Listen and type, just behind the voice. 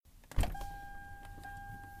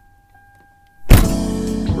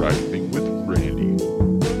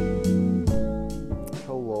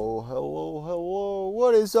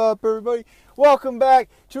is up, everybody? Welcome back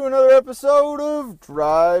to another episode of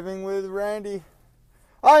Driving with Randy.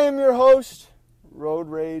 I am your host, Road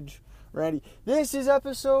Rage Randy. This is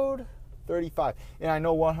episode 35, and I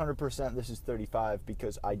know 100% this is 35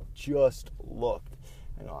 because I just looked.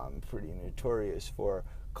 I know I'm pretty notorious for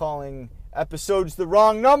calling episodes the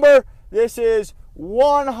wrong number. This is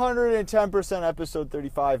 110% episode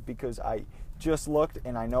 35 because I just looked,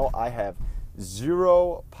 and I know I have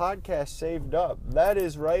 0 podcasts saved up. That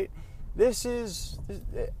is right.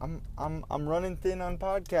 I'm running thin on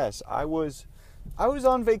podcasts. I was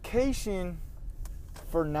on vacation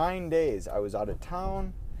for 9 days. I was out of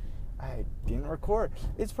town. I didn't record.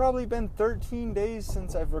 It's probably been 13 days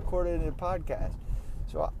since I've recorded a podcast.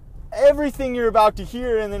 So everything you're about to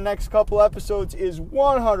hear in the next couple episodes is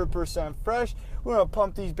 100% fresh. We're going to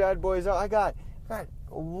pump these bad boys out. I got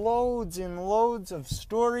loads and loads of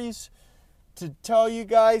stories to tell you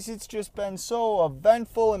guys. It's just been so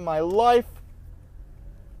eventful in my life.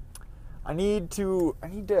 I need to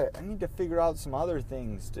figure out some other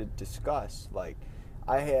things to discuss. Like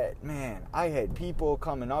I had people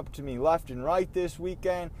coming up to me left and right this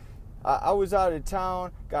weekend. I was out of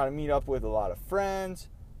town, got to meet up with a lot of friends.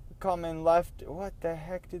 Coming left, what the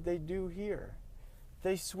heck did they do here?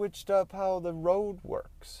 They switched up how the road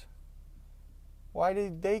works. Why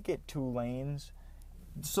did they get 2 lanes?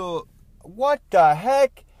 So what the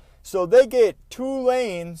heck? So they get 2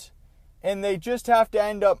 lanes and they just have to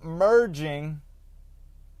end up merging.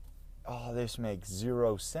 Oh, this makes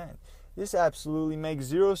 0 sense. This absolutely makes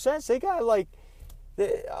 0 sense. They got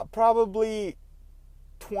probably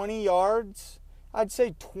 20 yards. I'd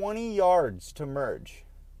say 20 yards to merge.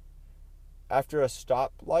 After a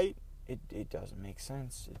stoplight, it doesn't make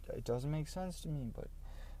sense. It doesn't make sense to me, but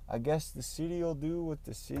I guess the city will do what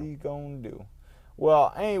the city gonna do.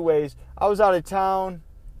 Well, anyways, I was out of town.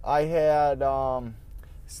 I had,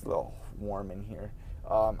 it's a little warm in here.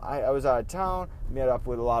 I was out of town, met up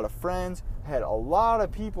with a lot of friends, had a lot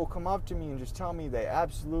of people come up to me and just tell me they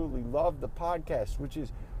absolutely love the podcast, which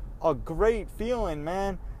is a great feeling,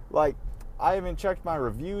 man. Like, I haven't checked my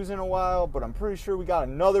reviews in a while, but I'm pretty sure we got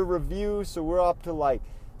another review, so we're up to like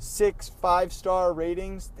 6 5-star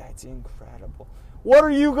ratings. That's incredible. What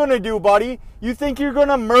are you going to do, buddy? You think you're going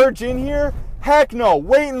to merge in here? Heck no.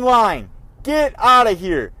 Wait in line. Get out of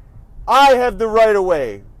here. I have the right of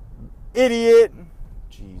way. Idiot.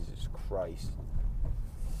 Jesus Christ.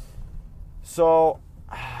 So,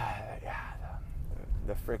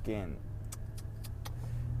 the freaking...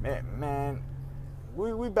 Man,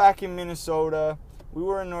 we back in Minnesota. We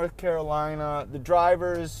were in North Carolina. The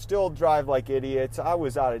drivers still drive like idiots. I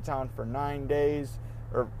was out of town for 9 days.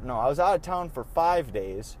 I was out of town for 5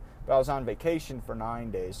 days, but I was on vacation for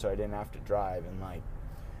 9 days, so I didn't have to drive. And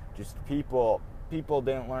just people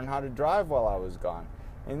didn't learn how to drive while I was gone.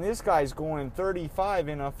 And this guy's going 35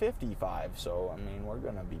 in a 55, so I mean, we're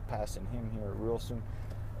gonna be passing him here real soon.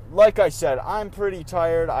 Like I said, I'm pretty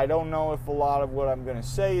tired. I don't know if a lot of what I'm gonna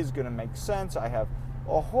say is gonna make sense. I have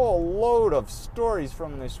a whole load of stories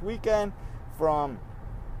from this weekend. I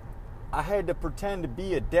had to pretend to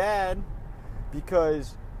be a dad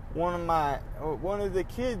because one of the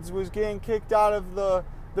kids was getting kicked out of the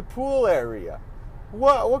pool area.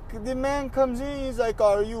 What the man comes in, he's like,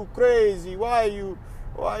 "Are you crazy? Why you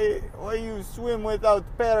swim without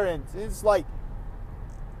parents?" It's like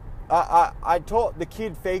I told the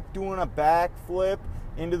kid fake doing a backflip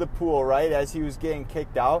into the pool right as he was getting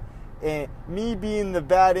kicked out, and me being the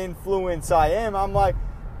bad influence I am, I'm like,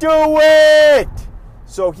 "Do it!"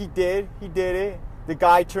 So he did it. The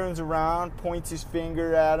guy turns around, points his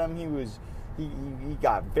finger at him. He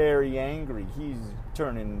got very angry. He's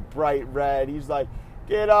turning bright red. He's like,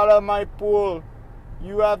 "Get out of my pool.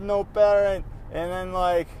 You have no parent." And then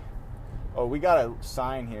we got a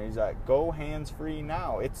sign here. He's like, "Go hands-free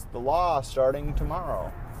now. It's the law starting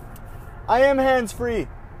tomorrow." I am hands-free.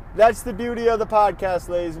 That's the beauty of the podcast,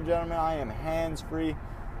 ladies and gentlemen. I am hands-free,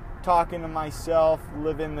 talking to myself,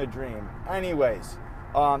 living the dream. Anyways.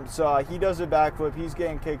 So he does a backflip. He's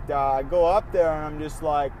getting kicked out. I go up there and I'm just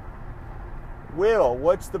like, "Will,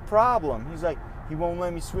 what's the problem?" He's like, "He won't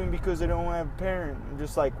let me swim because I don't have a parent." I'm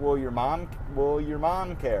just like, Will your mom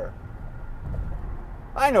care?"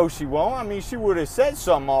 I know she won't. I mean, she would have said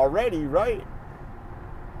something already, right?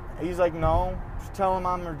 He's like, "No, just tell him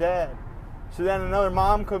I'm her dad." So then another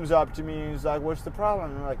mom comes up to me and he's like, "What's the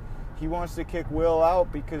problem?" I'm like, "He wants to kick Will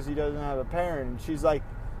out because he doesn't have a parent." And she's like,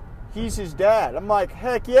 "He's his dad." I'm like,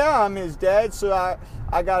 "Heck yeah, I'm his dad." So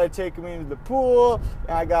I got to take him into the pool.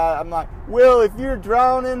 And I'm like, "Will, if you're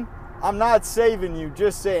drowning, I'm not saving you.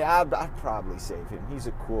 Just say I'd probably save him. He's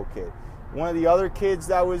a cool kid." One of the other kids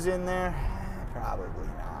that was in there, probably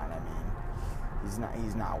not.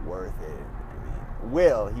 He's not worth it. I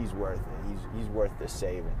mean, he's worth it. He's worth the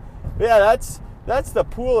saving. But yeah, that's the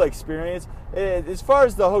pool experience. As far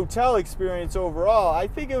as the hotel experience overall, I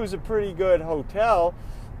think it was a pretty good hotel,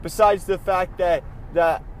 besides the fact that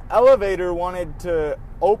the elevator wanted to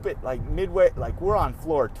open like midway, like we're on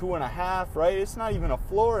floor 2.5, right? It's not even a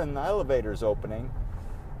floor and the elevator's opening.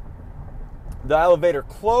 The elevator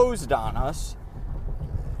closed on us.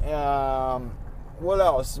 What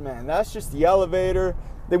else, man? That's just the elevator.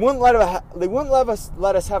 They wouldn't let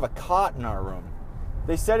us have a cot in our room.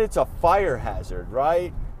 They said it's a fire hazard,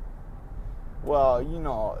 right? Well, you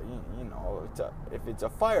know, if it's a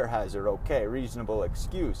fire hazard, okay, reasonable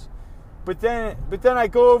excuse. But then I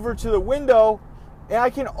go over to the window, and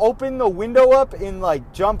I can open the window up and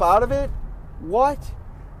like jump out of it. What?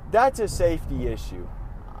 That's a safety issue.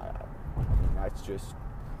 That's just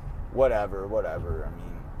whatever. I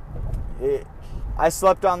mean, I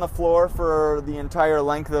slept on the floor for the entire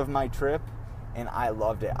length of my trip, and I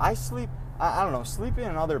loved it. I don't know, sleeping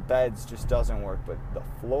in other beds just doesn't work, but the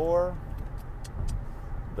floor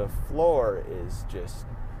is just,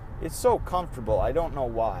 it's so comfortable. I don't know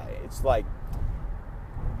why. It's like,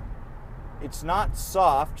 it's not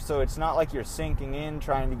soft, so it's not like you're sinking in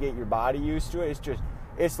trying to get your body used to it.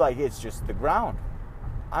 It's just the ground.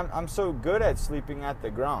 I'm so good at sleeping at the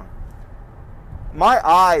ground. My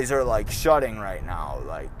eyes are like shutting right now.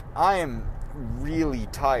 Like, I am really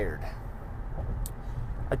tired.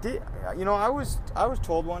 I was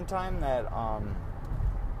told one time that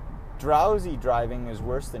drowsy driving is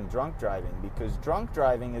worse than drunk driving, because drunk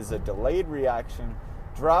driving is a delayed reaction.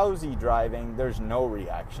 Drowsy driving, there's no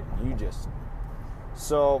reaction.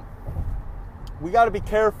 So we got to be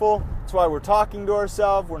careful. That's why we're talking to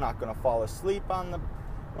ourselves. We're not going to fall asleep on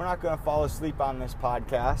this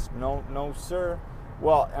podcast. No, sir.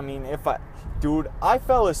 Well, I mean, I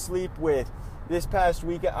fell asleep this past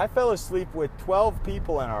weekend. I fell asleep with 12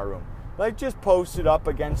 people in our room. Like, just posted up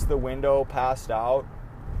against the window, passed out.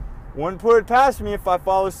 Wouldn't put it past me if I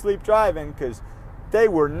fall asleep driving, because they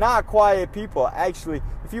were not quiet people. Actually,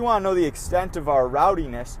 if you want to know the extent of our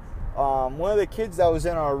rowdiness, one of the kids that was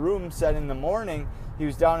in our room said in the morning, he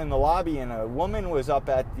was down in the lobby, and a woman was up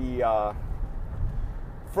at the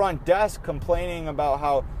front desk complaining about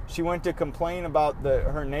how she went to complain about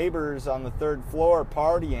her neighbors on the third floor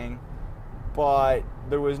partying, but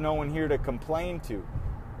there was no one here to complain to.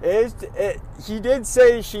 He did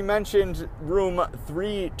say she mentioned room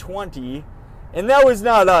 320, and that was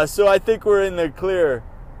not us, so I think we're in the clear.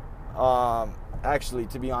 Actually,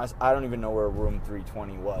 to be honest, I don't even know where room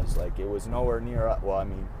 320 was. Like, it was nowhere near us. Well, I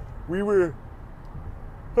mean, we were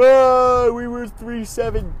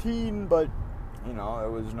 317, but, you know, it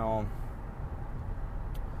was no...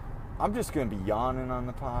 I'm just going to be yawning on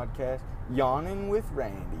the podcast. Yawning with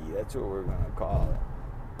Randy. That's what we're going to call it.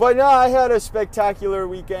 But no, I had a spectacular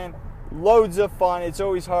weekend. Loads of fun. It's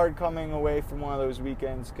always hard coming away from one of those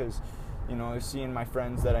weekends because, you know, seeing my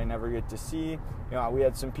friends that I never get to see. You know, we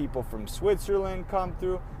had some people from Switzerland come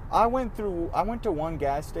through. I went to one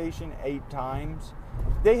gas station 8 times.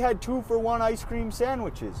 They had 2-for-1 ice cream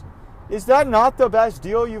sandwiches. Is that not the best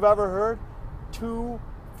deal you've ever heard?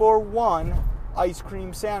 2-for-1 ice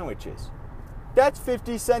cream sandwiches. That's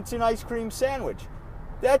 50 cents an ice cream sandwich.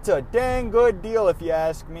 That's a dang good deal if you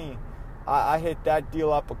ask me. I hit that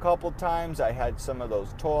deal up a couple times. I had some of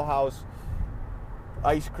those Toll House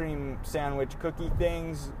ice cream sandwich cookie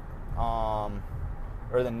things,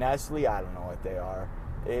 or the Nestle, I don't know what they are.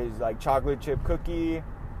 It's like chocolate chip cookie,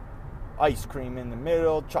 ice cream in the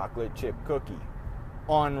middle, chocolate chip cookie.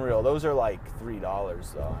 Unreal. Those are like $3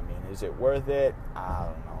 though. I mean, is it worth it? I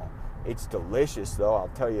don't know. It's delicious though, I'll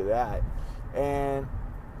tell you that. And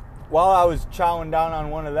while I was chowing down on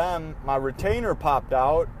one of them, my retainer popped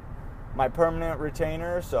out, my permanent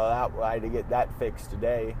retainer, so I had to get that fixed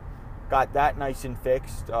today. Got that nice and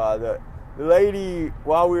fixed. The lady,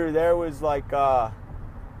 while we were there, was like, can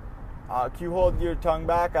you hold your tongue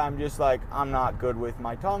back? I'm just like, I'm not good with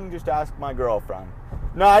my tongue, just ask my girlfriend.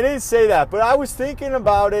 No, I didn't say that, but I was thinking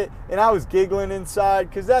about it, and I was giggling inside,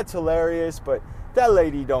 because that's hilarious, but that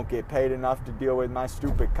lady don't get paid enough to deal with my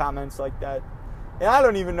stupid comments like that. And I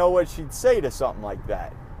don't even know what she'd say to something like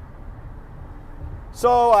that.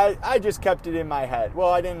 So I just kept it in my head.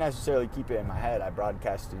 Well, I didn't necessarily keep it in my head. I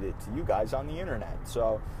broadcasted it to you guys on the internet.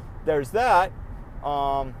 So there's that.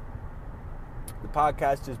 The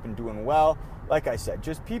podcast has been doing well. Like I said,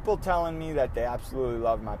 just people telling me that they absolutely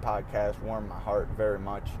love my podcast warmed my heart very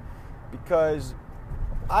much. Because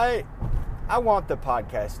I want the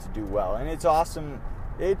podcast to do well. And it's awesome.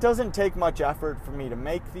 It doesn't take much effort for me to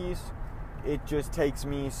make these. It just takes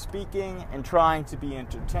me speaking and trying to be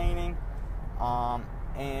entertaining.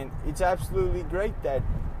 And it's absolutely great that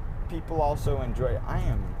people also enjoy it. I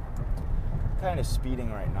am kind of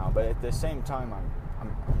speeding right now, but at the same time,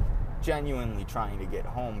 I'm genuinely trying to get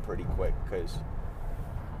home pretty quick because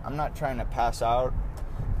I'm not trying to pass out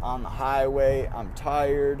on the highway. I'm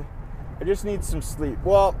tired. I just need some sleep.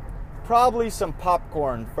 Well, probably some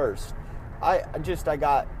popcorn first.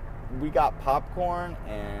 We got popcorn,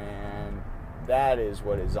 and that is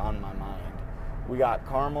what is on my mind. We got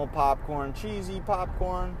caramel popcorn, cheesy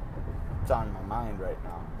popcorn. It's on my mind right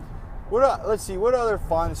now. Let's see, what other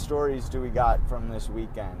fun stories do we got from this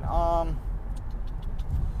weekend?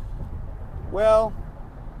 Well,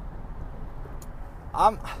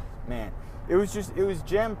 it was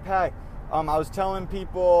jam-packed. I was telling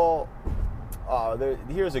people,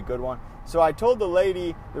 here's a good one. So I told the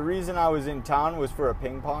lady the reason I was in town was for a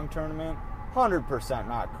ping pong tournament. 100%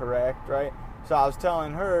 not correct, right? So I was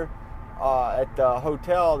telling her at the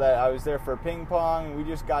hotel that I was there for ping pong, and we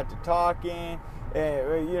just got to talking.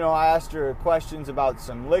 And, I asked her questions about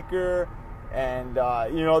some liquor, and,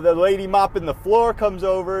 the lady mopping the floor comes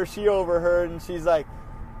over. She overheard, and she's like,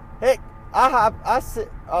 hey,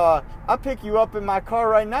 I'll pick you up in my car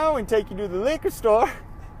right now and take you to the liquor store.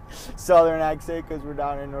 Southern accent because we're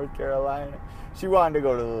down in North Carolina. She wanted to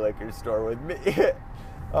go to the liquor store with me.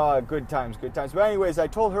 Good times. But anyways, I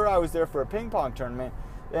told her I was there for a ping pong tournament,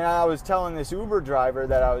 and I was telling this Uber driver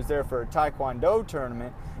that I was there for a Taekwondo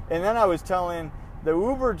tournament, and then I was telling the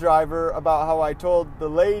Uber driver about how I told the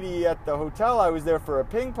lady at the hotel I was there for a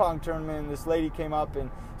ping pong tournament, and this lady came up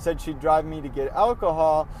and said she'd drive me to get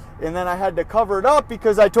alcohol, and then I had to cover it up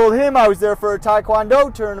because I told him I was there for a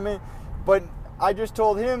Taekwondo tournament, but I just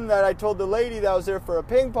told him that I told the lady that I was there for a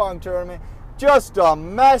ping pong tournament. Just a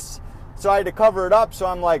mess. So I had to cover it up. So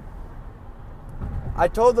I'm like, I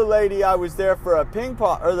told the lady I was there for a ping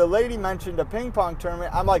pong, or the lady mentioned a ping pong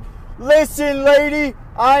tournament. I'm like, listen, lady,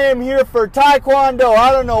 I am here for Taekwondo.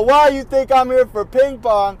 I don't know why you think I'm here for ping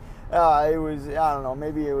pong. It was, I don't know,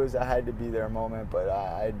 maybe it was a had to be there moment, but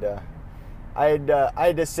I had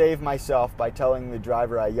to save myself by telling the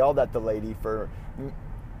driver I yelled at the lady for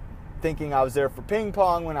thinking I was there for ping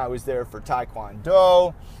pong when I was there for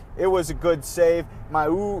Taekwondo. It was a good save. My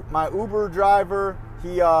Uber driver,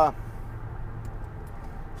 he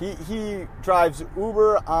drives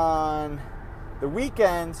Uber on the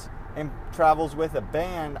weekends and travels with a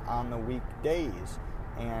band on the weekdays.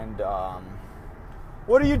 And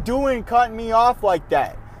what are you doing cutting me off like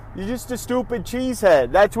that? You're just a stupid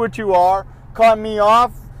cheesehead. That's what you are. Cutting me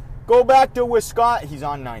off. Go back to Wisconsin. He's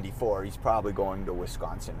on 94. He's probably going to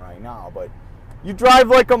Wisconsin right now. But you drive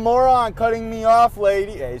like a moron cutting me off,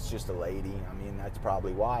 lady. It's just a lady. I mean, that's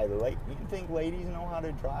probably why. You think ladies know how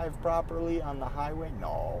to drive properly on the highway?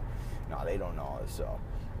 No, they don't know. So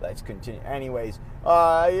let's continue. Anyways,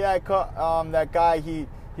 that guy, he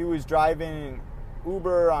was driving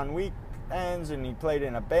Uber on weekends, and he played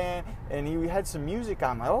in a band, and he had some music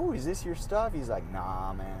on. I'm like, oh, is this your stuff? He's like,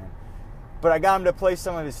 nah, man. But I got him to play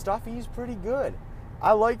some of his stuff. He's pretty good.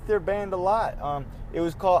 I like their band a lot.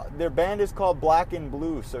 Their band is called Black and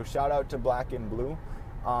Blue. So shout out to Black and Blue.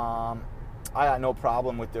 I got no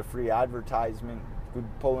problem with their free advertisement,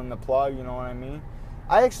 pulling the plug. You know what I mean?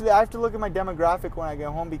 I have to look at my demographic when I get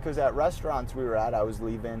home, because at restaurants we were at, I was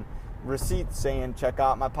leaving receipts saying, check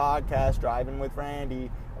out my podcast, Driving with Randy,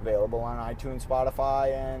 available on iTunes,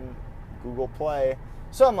 Spotify, and Google Play.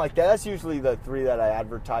 Something like that. That's usually the 3 that I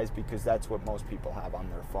advertise because that's what most people have on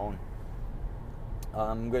their phone.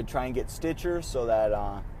 I'm going to try and get Stitcher so that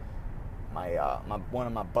one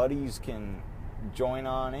of my buddies can join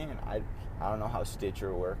on in. I don't know how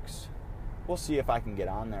Stitcher works. We'll see if I can get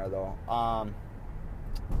on there, though. I've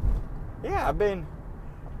been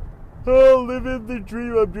living the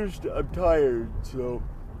dream. I'm tired. So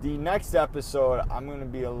the next episode, I'm going to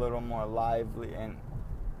be a little more lively, and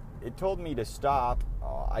it told me to stop.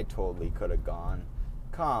 Oh, I totally could have gone.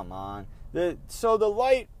 Come on. The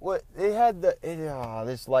light,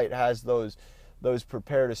 this light has those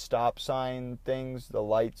prepare to stop sign things, the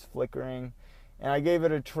lights flickering. And I gave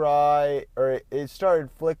it a try, or it started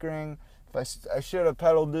flickering. I should have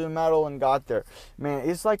pedaled to the metal and got there. Man,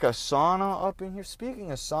 it's like a sauna up in here. Speaking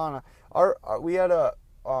of sauna, we had a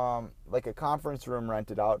conference room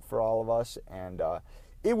rented out for all of us, and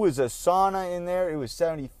it was a sauna in there. It was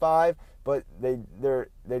 75, but they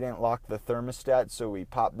didn't lock the thermostat, so we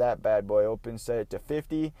popped that bad boy open, set it to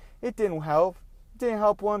 50. It didn't help. It didn't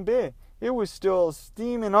help one bit. It was still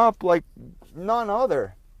steaming up like none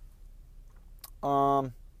other.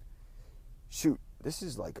 I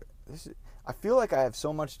feel like I have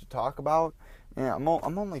so much to talk about, and I'm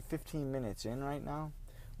only 15 minutes in right now,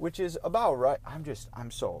 which is about right. I'm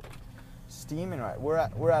steaming right. We're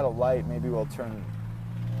at a light. Maybe we'll turn.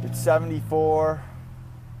 It's 74.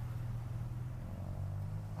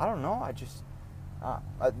 I don't know. I just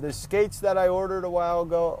the skates that I ordered a while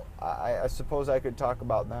ago. I suppose I could talk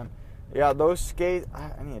about them. Yeah, those skates.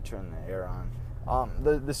 I need to turn the air on.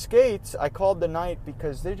 The skates. I called the night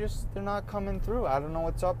because they're not coming through. I don't know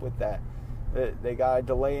what's up with that. They got a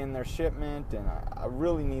delay in their shipment, and I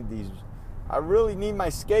really need these. I really need my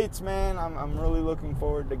skates, man. I'm really looking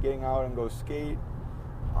forward to getting out and go skate.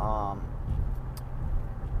 I'm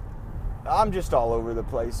just all over the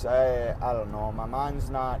place. I don't know. My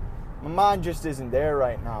mind just isn't there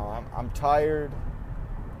right now. I'm tired.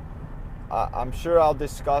 I'm sure I'll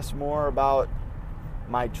discuss more about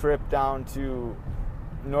my trip down to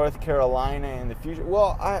North Carolina in the future.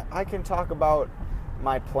 Well, I can talk about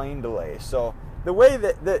my plane delay. So the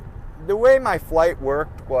way my flight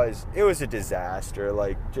worked was, it was a disaster.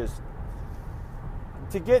 Like, just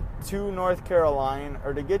to get to North Carolina,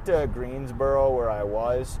 or to get to Greensboro where I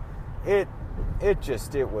was, it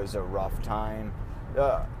was a rough time.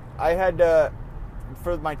 I had to,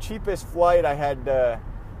 for my cheapest flight, I had to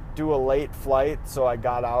do a late flight, so I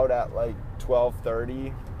got out at like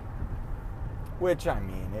 12:30, which, I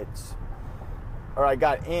mean, I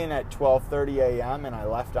got in at 12:30 a.m. and I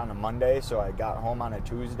left on a Monday, so I got home on a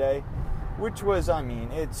Tuesday, which was, I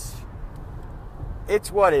mean, it's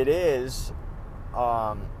what it is.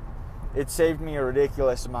 It saved me a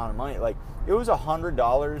ridiculous amount of money. Like, it was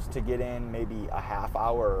 $100 to get in maybe a half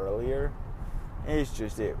hour earlier. It's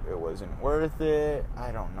just, it wasn't worth it.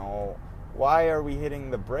 I don't know. Why are we hitting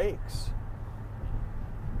the brakes?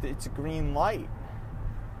 It's a green light.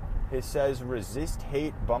 It says resist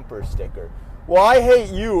hate bumper sticker. Well, I hate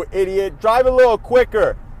you, idiot. Drive a little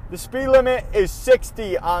quicker. The speed limit is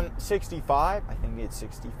 60 on 65. I think it's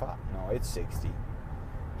 65. No, it's 60.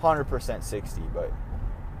 100% 60, but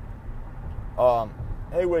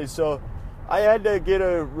anyway, so I had to get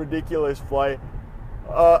a ridiculous flight.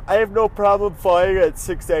 I have no problem flying at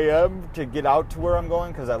 6 a.m. to get out to where I'm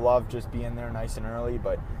going, because I love just being there nice and early.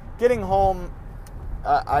 But getting home,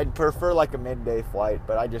 I'd prefer like a midday flight,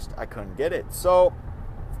 but I couldn't get it. So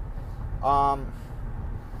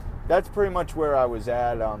that's pretty much where I was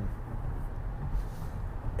at.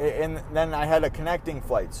 And then I had a connecting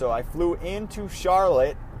flight. So I flew into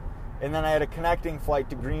Charlotte, and then I had a connecting flight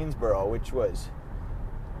to Greensboro, which was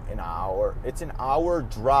an hour. It's an hour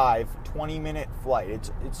drive, 20-minute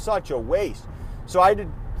flight. It's such a waste. So I had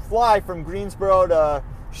to fly from Greensboro to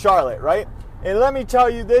Charlotte, right? And let me tell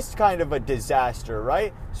you, this kind of a disaster,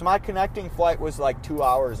 right? So my connecting flight was like 2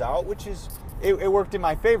 hours out, which is, it worked in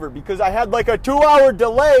my favor, because I had like a 2-hour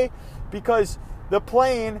delay because the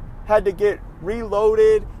plane had to get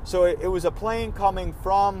reloaded. So it was a plane coming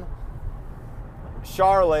from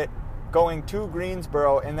Charlotte going to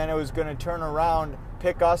Greensboro, and then it was going to turn around,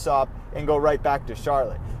 pick us up, and go right back to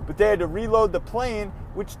Charlotte. But they had to reload the plane,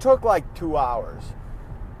 which took like 2 hours.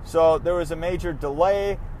 So there was a major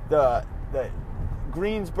delay. The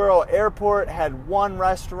Greensboro airport had one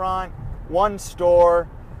restaurant, one store.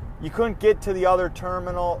 You couldn't get to the other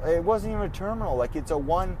terminal. It wasn't even a terminal. Like, it's a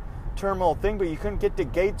one terminal thing, but you couldn't get to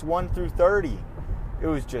gates 1 through 30.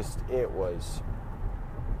 It was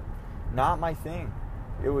not my thing.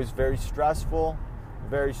 It was very stressful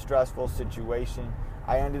situation.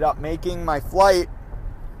 I ended up making my flight,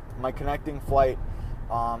 my connecting flight.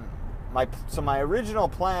 My original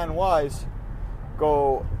plan was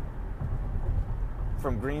go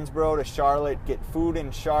from Greensboro to Charlotte, get food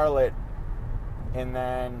in Charlotte, and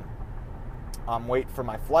then wait for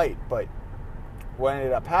my flight. But what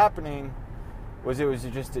ended up happening was, it was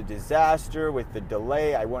just a disaster with the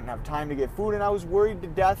delay. I wouldn't have time to get food, and I was worried to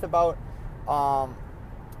death about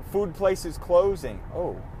food places closing.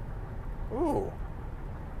 Ooh,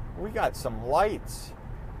 we got some lights.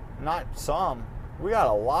 Not some. We got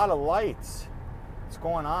a lot of lights. What's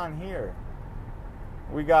going on here?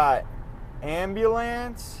 We got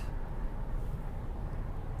ambulance.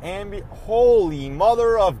 Holy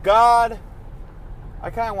mother of God. I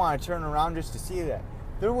kind of want to turn around just to see that.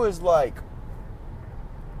 There was like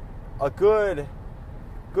a good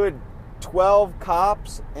 12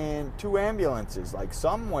 cops and 2 ambulances. Like,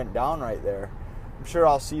 some went down right there. I'm sure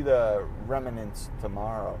I'll see the remnants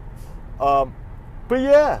tomorrow. But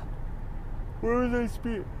yeah, where was I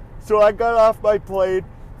speaking? So I got off my plane.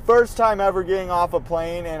 First time ever getting off a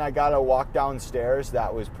plane, and I got to walk downstairs.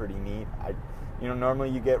 That was pretty neat. Normally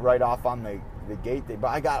you get right off on the gate, but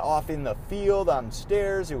I got off in the field on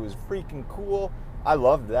stairs. It was freaking cool. I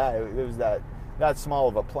loved that. It was that small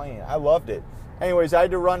of a plane. I loved it. Anyways, I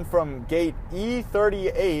had to run from gate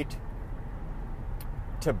E38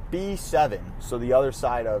 to B7, so the other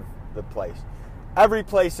side of the place. Every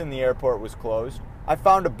place in the airport was closed. I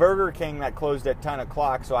found a Burger King that closed at 10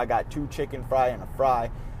 o'clock, so I got 2 chicken fry and a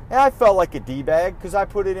fry. And I felt like a D-bag because I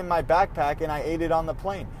put it in my backpack and I ate it on the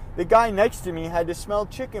plane. The guy next to me had to smell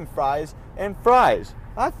chicken fries and fries.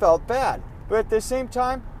 I felt bad. But at the same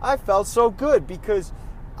time, I felt so good because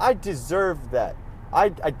I deserved that. I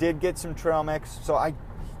did get some trail mix. So I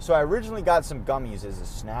originally got some gummies as a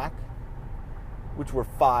snack, which were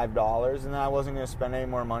 $5. And then I wasn't going to spend any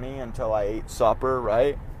more money until I ate supper,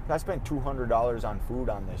 right? I spent $200 on food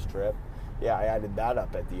on this trip. Yeah, I added that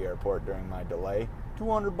up at the airport during my delay.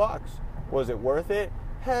 $200. Was it worth it?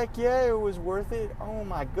 Heck yeah, it was worth it. Oh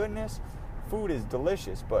my goodness. Food is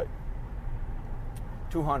delicious, but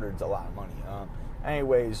 $200 is a lot of money.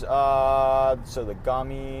 Anyways, so the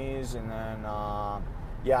gummies, and then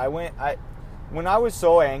when I was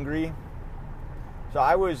so angry, so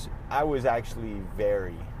I was actually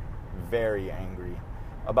very, very angry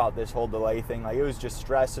about this whole delay thing. Like, it was just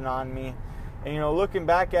stressing on me. And, looking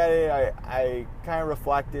back at it, I kind of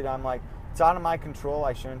reflected. I'm like, it's out of my control.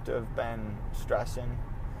 I shouldn't have been stressing.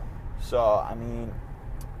 So, I mean,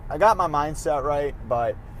 I got my mindset right,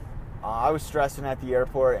 but I was stressing at the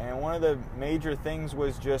airport. And one of the major things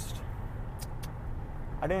was just,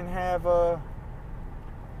 I didn't have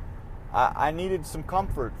I needed some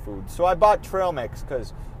comfort food. So I bought trail mix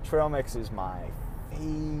because trail mix is my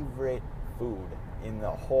favorite food in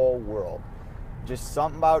the whole world. Just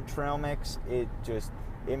something about trail mix,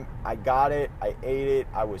 I got it, I ate it,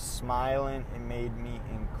 I was smiling, it made me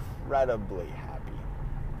incredibly happy.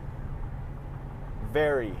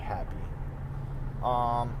 Very happy.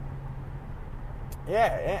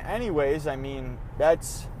 Anyways, I mean, I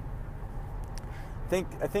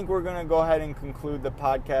think we're gonna go ahead and conclude the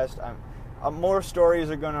podcast. More stories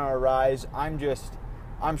are gonna arise. I'm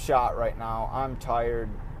shot right now. I'm tired.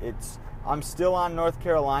 I'm still on North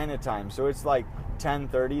Carolina time, so it's like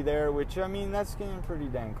 10:30 there, which, I mean, that's getting pretty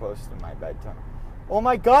dang close to my bedtime. Oh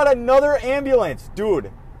my God, another ambulance.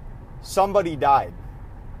 Dude, somebody died.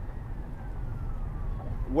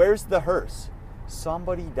 Where's the hearse?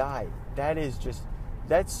 Somebody died.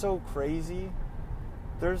 That's so crazy.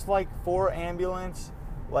 There's like 4 ambulance.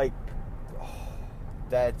 Like,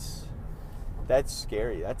 that's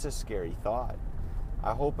scary. That's a scary thought.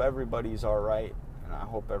 I hope everybody's all right. I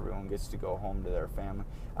hope everyone gets to go home to their family.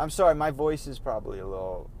 I'm sorry, my voice is probably a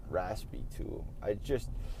little raspy too.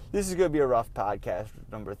 This is going to be a rough podcast,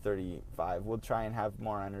 number 35. We'll try and have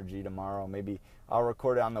more energy tomorrow. Maybe I'll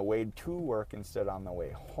record it on the way to work instead on the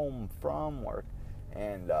way home from work.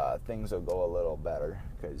 And things will go a little better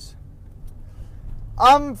because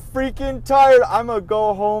I'm freaking tired. I'm going to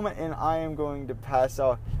go home and I am going to pass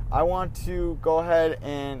out. I want to go ahead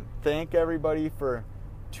and thank everybody for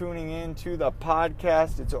tuning in to the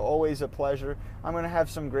podcast. It's always a pleasure. I'm going to have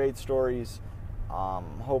some great stories,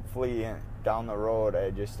 hopefully down the road.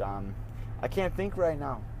 I can't think right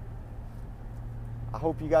now. I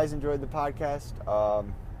hope you guys enjoyed the podcast.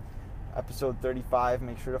 Episode 35.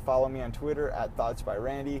 Make sure to follow me on Twitter at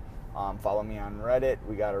ThoughtsByRandy. Follow me on Reddit.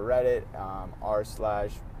 We got a Reddit,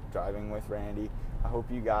 r/drivingwithrandy. I hope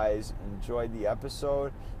you guys enjoyed the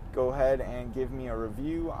episode. Go ahead and give me a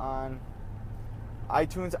review on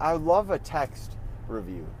iTunes. I would love a text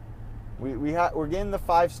review. We're getting the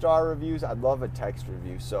 5-star reviews. I'd love a text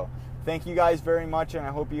review. So thank you guys very much, and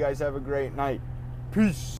I hope you guys have a great night. Peace.